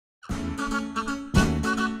Hello,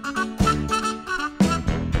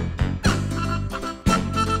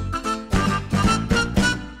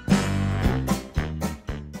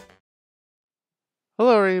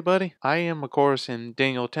 everybody. I am, of course,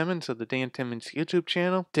 Daniel Timmons of the Dan Timmons YouTube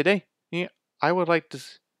channel. Today, I would like to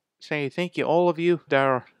say thank you, all of you that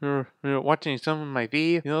are watching some of my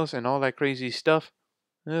videos and all that crazy stuff.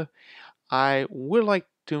 I would like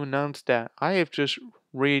to announce that I have just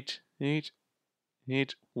reached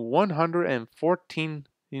 114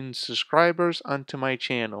 subscribers onto my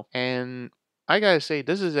channel, and I gotta say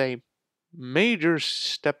this is a major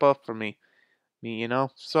step up for me.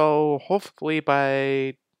 So hopefully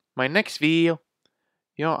by my next video,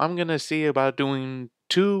 I'm gonna see about doing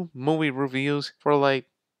 2 movie reviews for like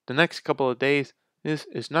the next couple of days. This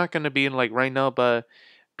is not gonna be like right now, but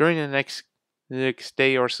during the next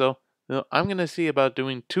day or so, I'm gonna see about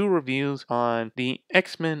doing 2 reviews on the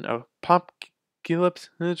X-Men Apocalypse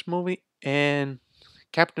movie and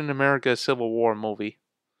Captain America Civil War movie,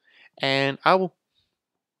 and I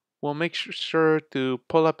will make sure to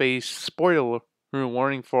pull up a spoiler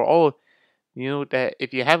warning for all of that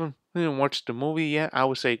if you haven't watched the movie yet, I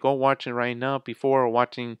would say go watch it right now before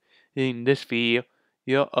watching in this video,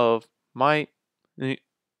 of my uh,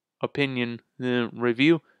 opinion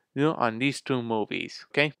review, on these 2 movies.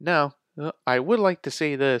 Okay, now I would like to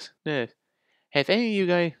say this: have any of you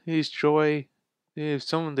guys enjoyed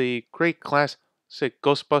some of the great classic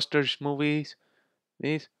Ghostbusters movies?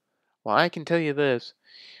 These, well, I can tell you this: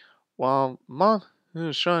 while Mom,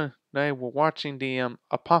 Sean, and I were watching the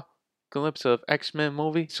Apocalypse of X-Men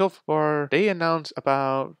movie, so far they announced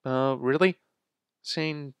about really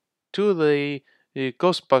seeing 2 of the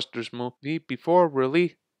Ghostbusters movie before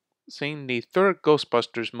releasing the 3rd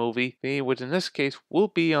Ghostbusters movie, which in this case will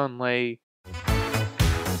be on like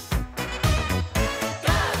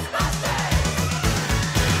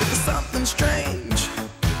Something strange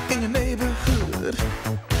in your neighborhood.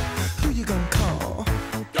 Who you gonna call?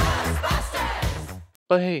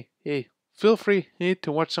 But hey, feel free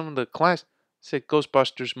to watch some of the classic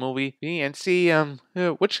Ghostbusters movie and see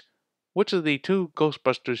which of the 2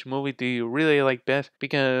 Ghostbusters movie do you really like best?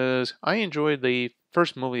 Because I enjoyed the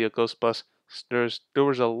first movie of Ghostbusters. There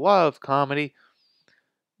was a lot of comedy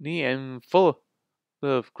and full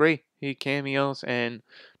of great cameos and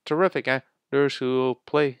terrific actors who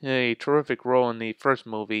play a terrific role in the first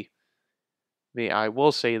movie. I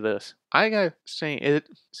will say this: I gotta say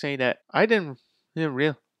that I didn't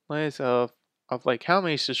realize of like how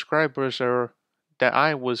many subscribers are that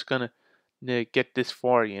I was gonna get this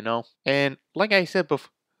far, And like I said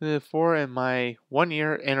before in my 1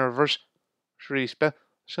 year anniversary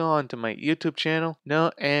special onto my YouTube channel,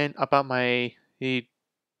 and about my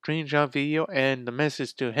dream job video and the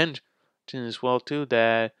message to Henson as well too,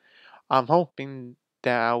 that I'm hoping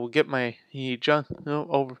that I will get my job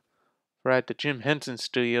over at the Jim Henson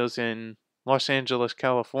Studios in Los Angeles,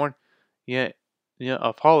 California,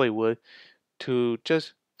 of Hollywood, to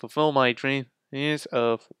just fulfill my dream is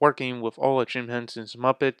of working with all of Jim Henson's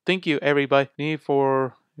Muppets. Thank you, everybody,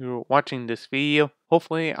 for watching this video.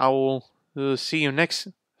 Hopefully, I will see you next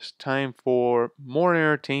time for more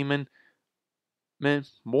entertainment,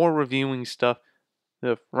 more reviewing stuff,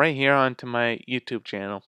 right here onto my YouTube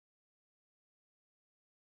channel.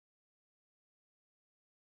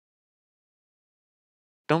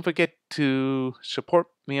 Don't forget to support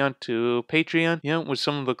me onto Patreon, with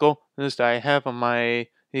some of the goals that I have on my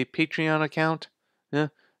Patreon account,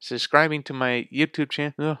 subscribing to my YouTube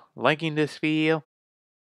channel, liking this video.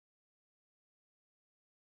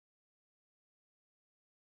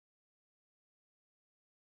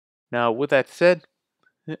 Now, with that said,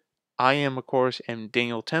 I am, of course,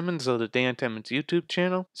 Daniel Timmons of the Dan Timmons YouTube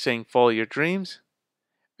channel, saying follow your dreams,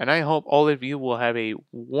 and I hope all of you will have a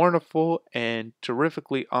wonderful and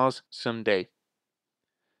terrifically awesome day.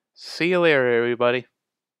 See you later, everybody.